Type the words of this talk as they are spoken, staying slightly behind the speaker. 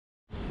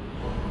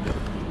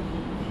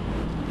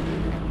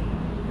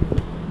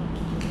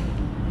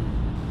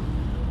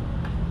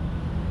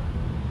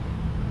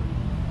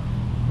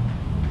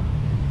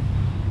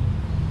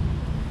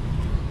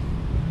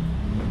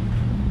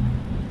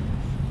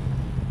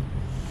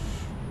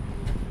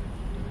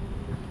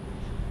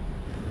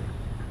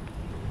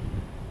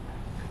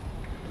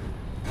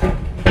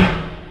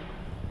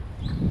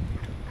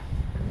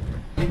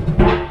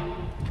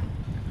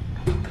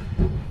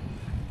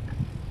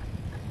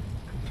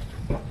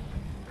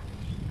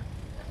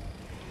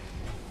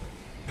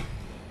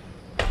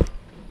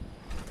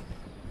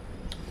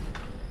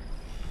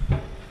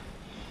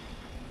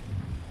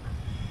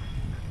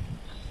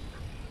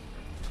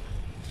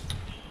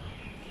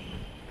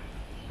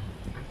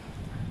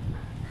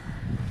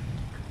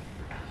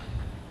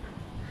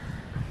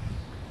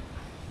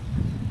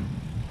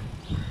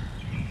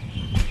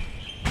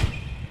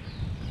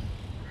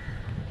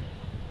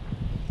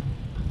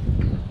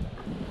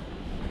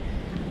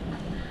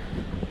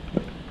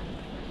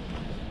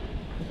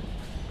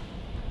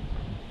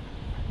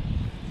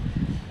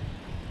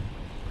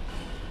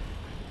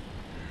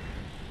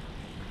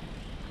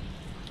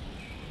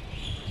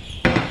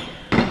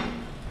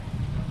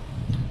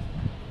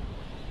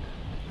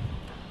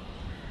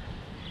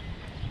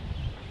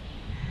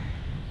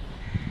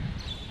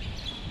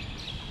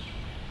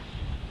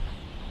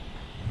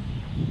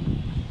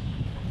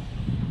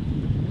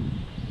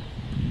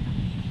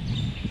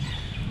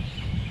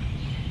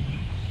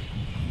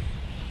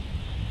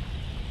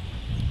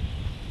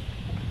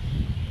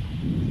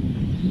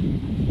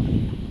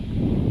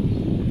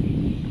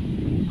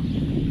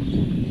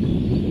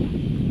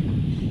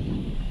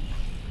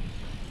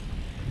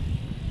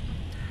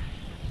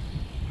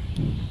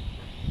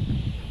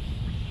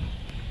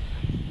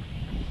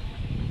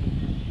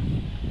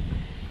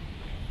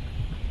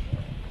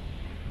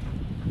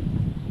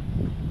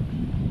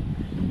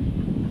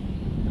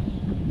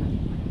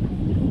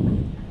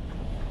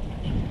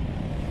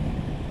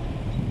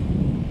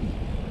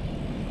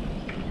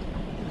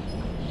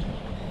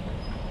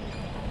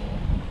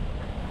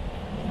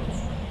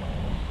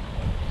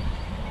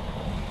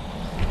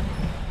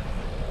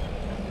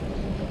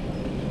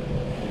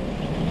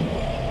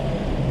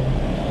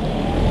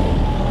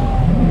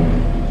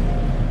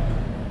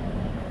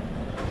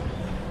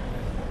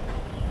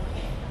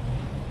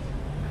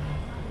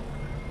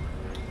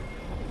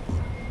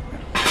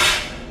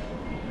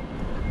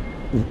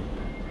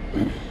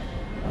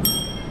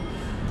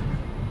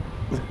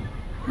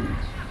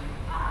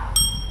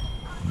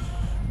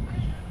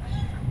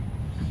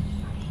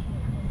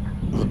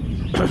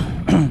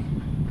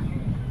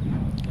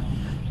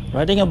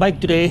Riding a bike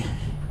today.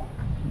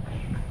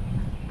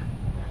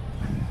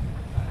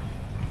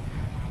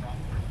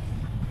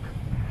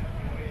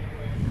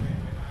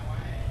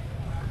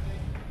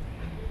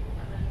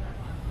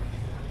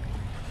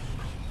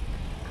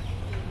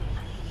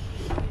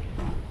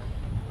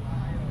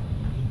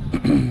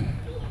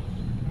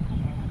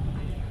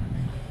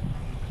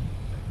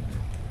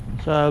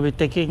 So I'll be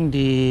taking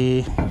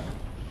the,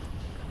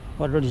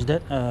 what road is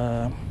that?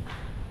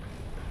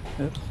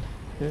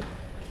 Here.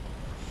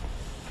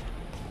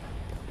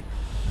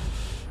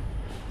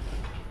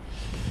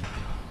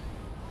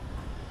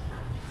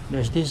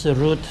 There's this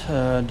route,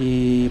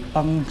 the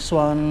Pang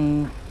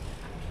Swan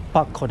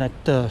Park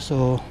connector,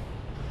 so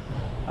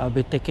I'll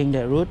be taking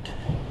that route.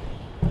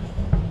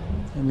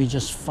 Let me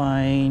just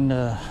find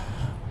a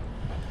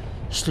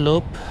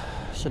slope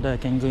so that I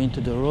can go into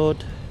the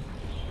road.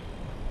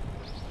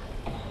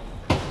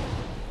 I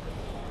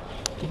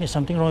think there's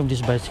something wrong with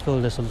this bicycle.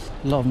 There's a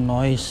lot of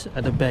noise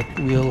at the back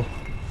wheel,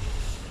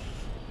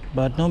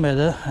 but no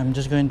matter, I'm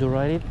just going to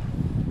ride it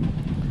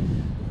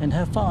and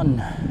have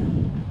fun.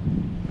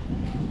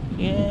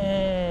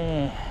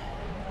 Yeah.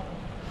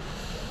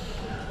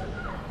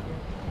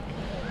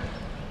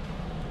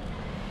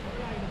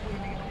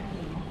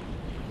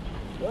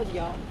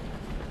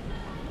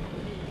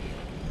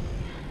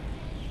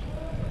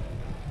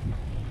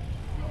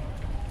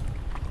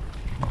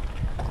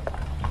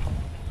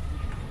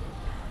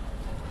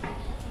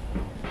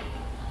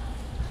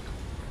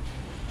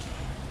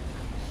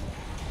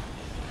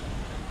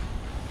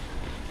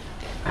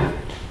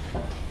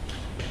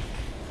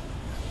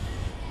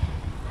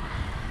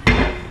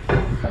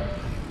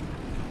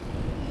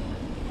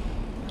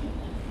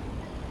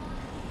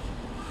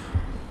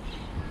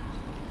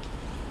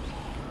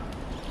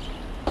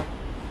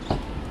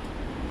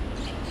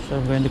 So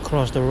I'm going to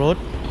cross the road.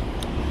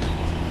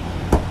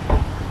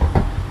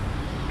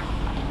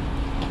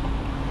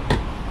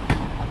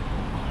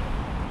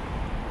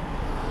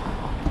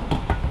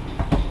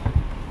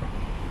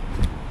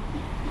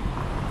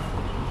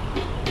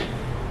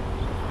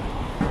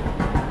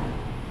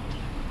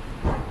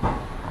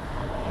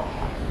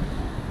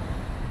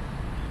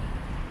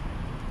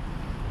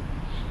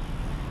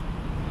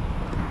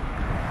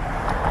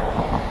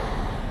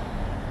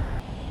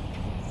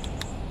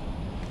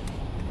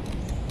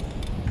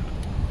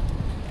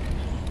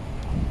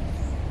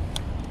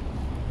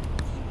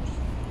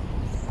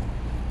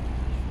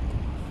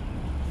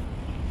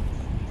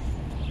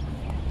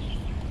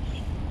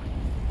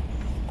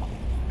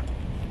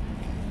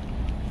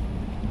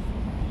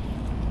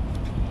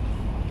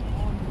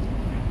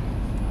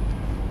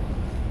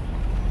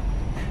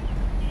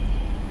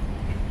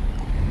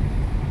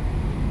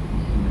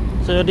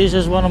 So this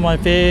is one of my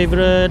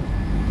favorite,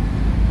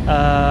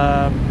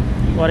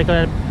 what do you call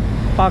it,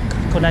 park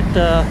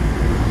connector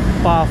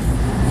path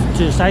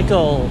to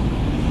cycle.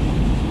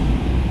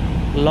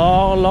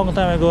 Long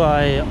time ago,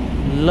 I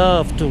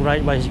loved to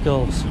ride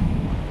bicycles.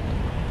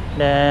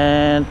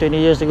 Then 20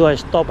 years ago, I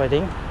stopped. I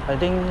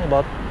think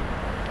about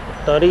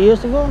 30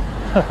 years ago.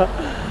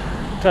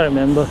 Can't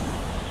remember.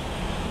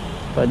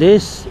 But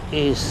this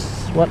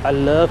is what I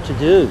love to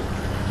do.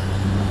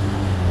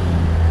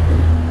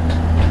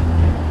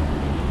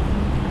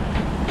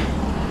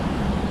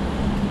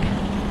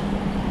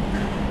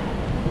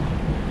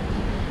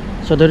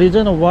 So the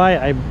reason why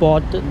I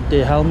bought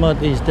the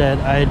helmet is that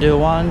I don't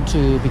want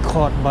to be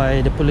caught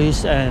by the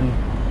police and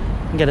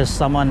get a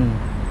summon.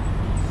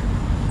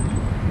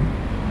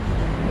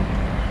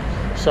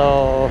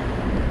 So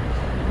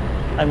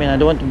I mean, I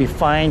don't want to be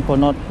fined for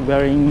not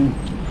wearing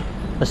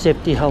a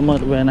safety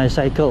helmet when I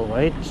cycle,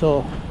 right?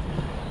 So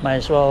might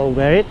as well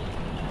wear it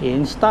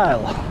in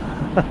style.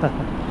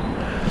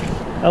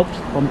 Oops,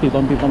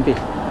 bumpy.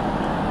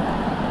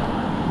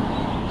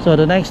 So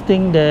the next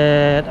thing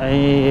that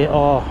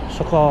or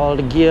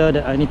so-called gear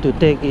that I need to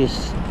take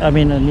is, I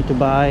need to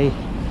buy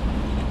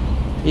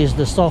is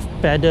the soft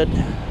padded,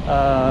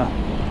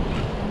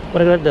 what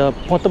do you call it, the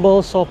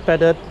portable soft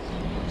padded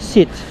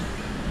seat.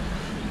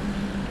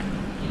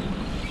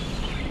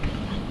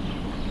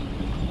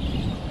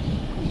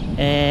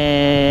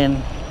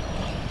 And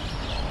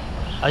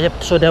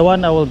so that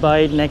one I will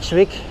buy next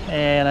week,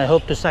 and I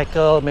hope to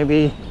cycle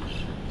maybe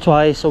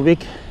twice a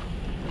week.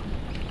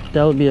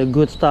 That will be a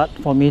good start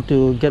for me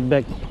to get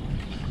back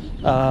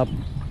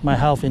my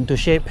health into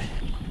shape.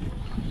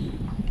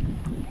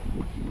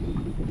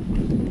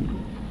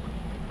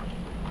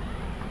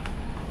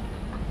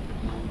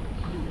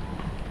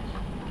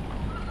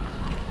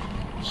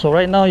 So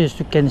right now, as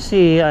you can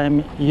see,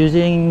 I'm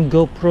using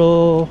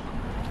GoPro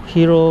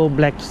Hero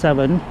Black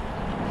 7.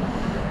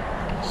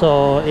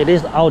 So it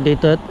is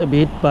outdated a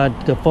bit, but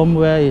the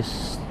firmware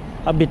is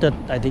updated,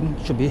 I think,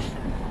 should be.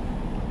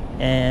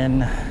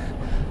 And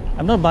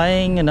I'm not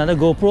buying another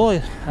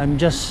GoPro. I'm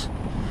just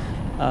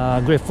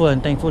grateful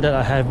and thankful that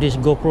I have this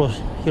GoPro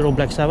Hero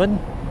Black 7.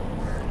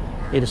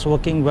 It is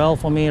working well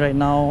for me right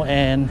now,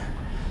 and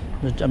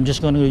I'm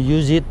just going to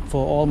use it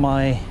for all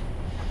my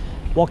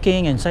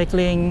walking and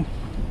cycling.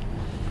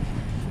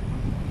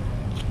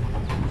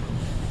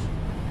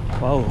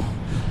 Wow,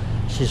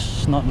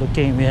 she's not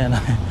looking at me and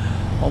I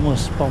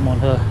almost bump on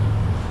her.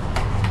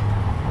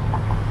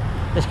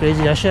 That's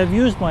crazy. I should have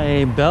used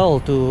my bell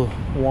to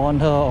warn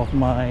her of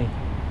my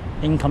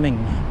incoming.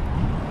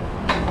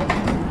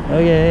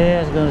 Okay,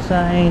 let's go to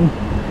sign.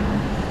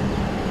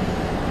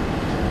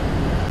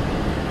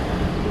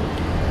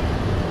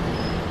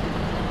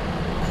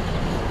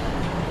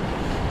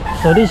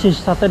 So this is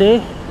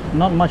Saturday.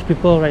 Not much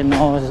people right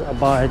now. It's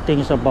about, I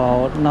think it's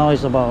about, now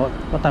it's about,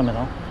 what time is it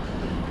now?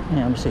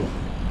 Yeah, let me see.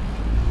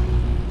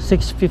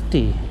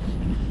 6:50.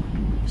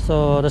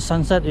 So the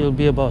sunset will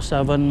be about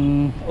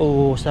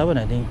 7:07,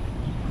 I think.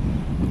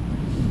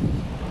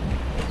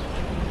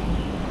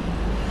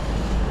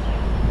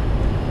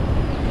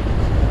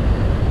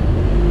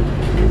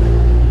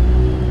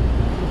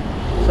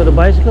 So the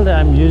bicycle that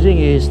I'm using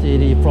is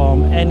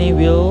from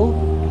Anywheel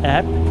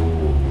app.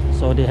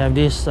 So they have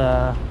this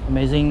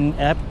amazing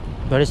app,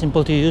 very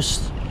simple to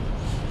use.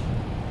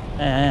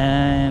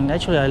 And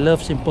actually I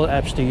love simple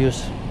apps to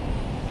use.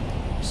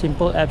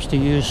 Simple apps to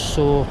use,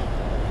 so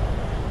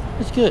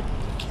it's good.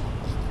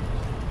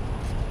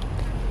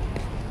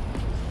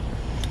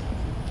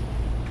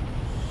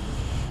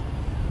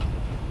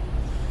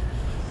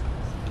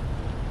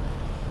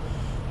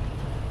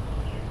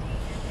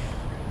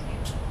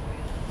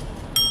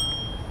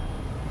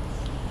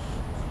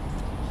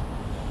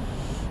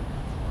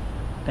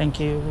 Thank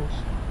you.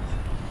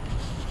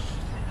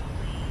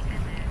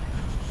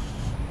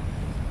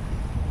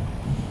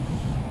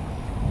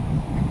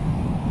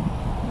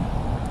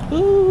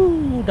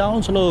 Ooh,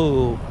 down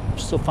slope,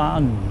 so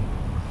fun.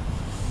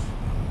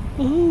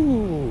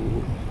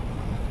 Ooh,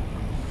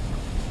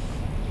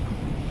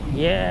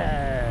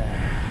 yeah.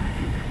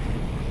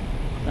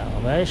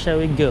 Now where shall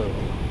we go?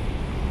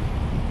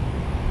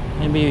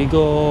 Maybe we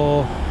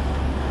go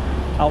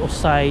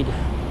outside.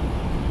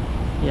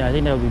 Yeah, I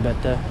think that would be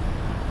better.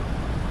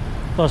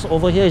 Because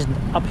over here is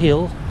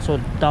uphill, so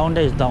down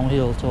there is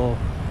downhill. So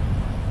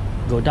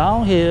go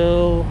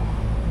downhill.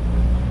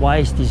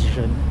 Wise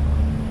decision.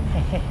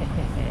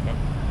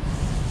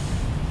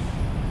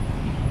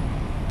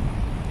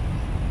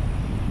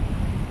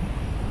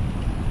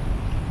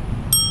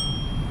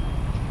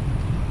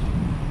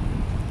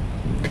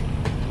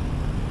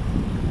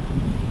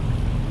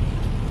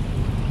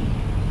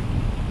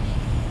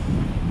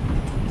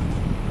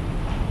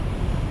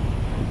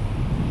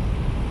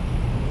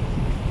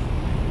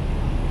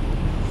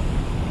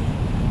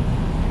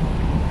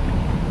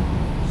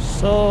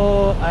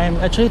 So I'm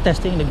actually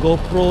testing the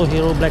GoPro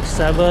Hero Black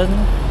 7.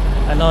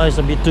 I know it's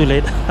a bit too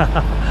late,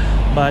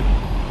 but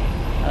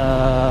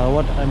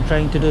what I'm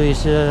trying to do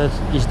is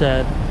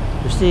that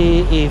to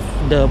see if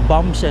the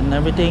bumps and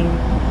everything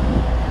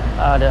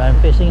that I'm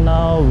facing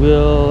now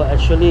will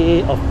actually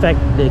affect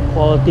the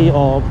quality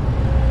of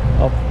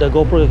the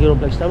GoPro Hero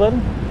Black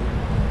 7.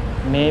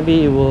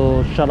 Maybe it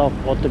will shut off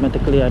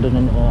automatically, I don't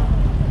know.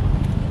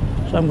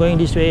 So I'm going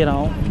this way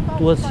now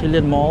towards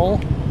Hillian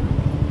Mall.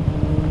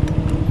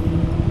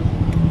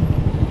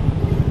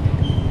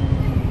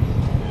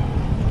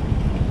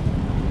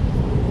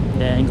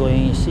 Then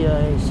going here.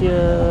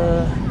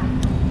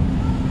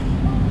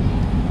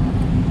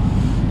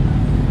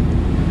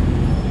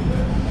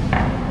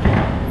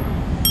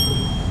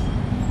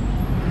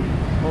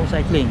 No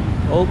cycling.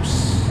 Oops.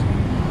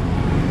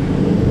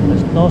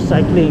 There's no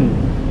cycling.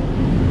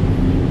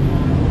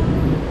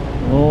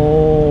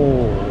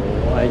 Oh,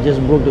 I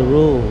just broke the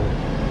rule.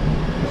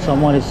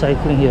 Someone is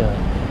cycling here.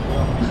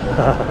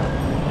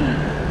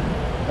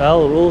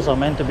 Well, rules are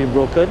meant to be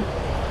broken.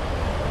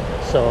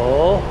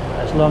 So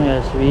as long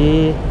as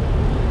we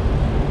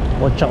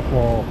watch out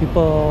for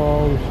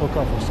people, look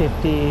out for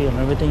safety and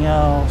everything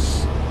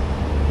else,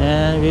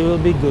 and we will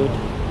be good.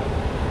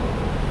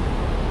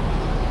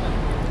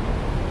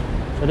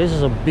 So this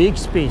is a big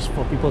space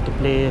for people to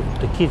play,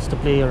 the kids to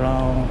play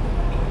around.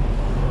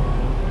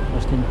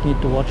 Just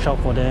need to watch out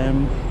for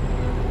them.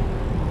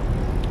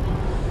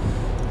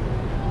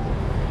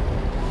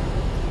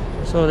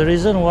 So the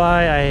reason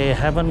why I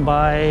haven't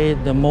buy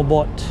the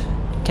Mobot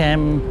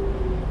Cam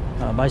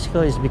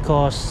bicycle is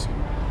because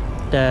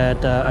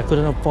that I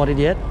couldn't afford it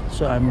yet,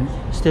 so I'm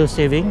still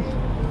saving,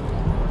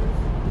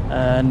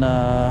 and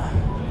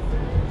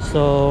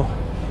so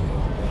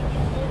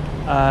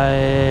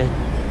I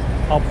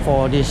opt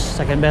for this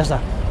second best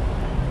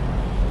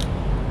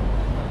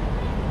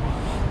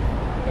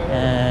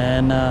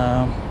and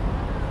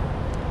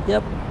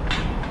yep,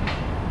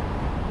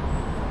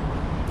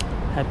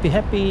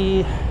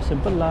 happy,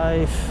 simple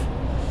life,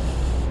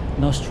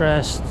 no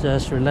stress,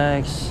 just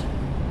relax,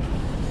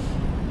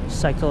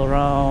 cycle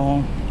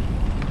around.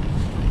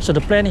 So the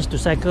plan is to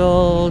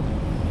cycle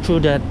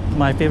through that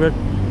my favorite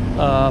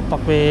park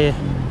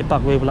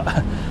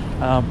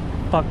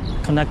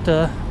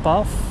connector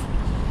path.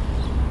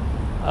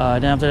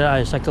 Then after that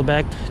I cycle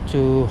back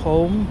to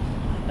home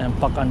and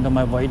park under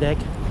my void deck,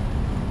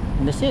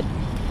 and that's it.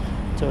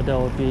 So that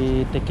will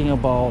be taking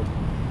about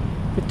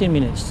 15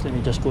 minutes. Let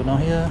me just go down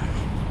here.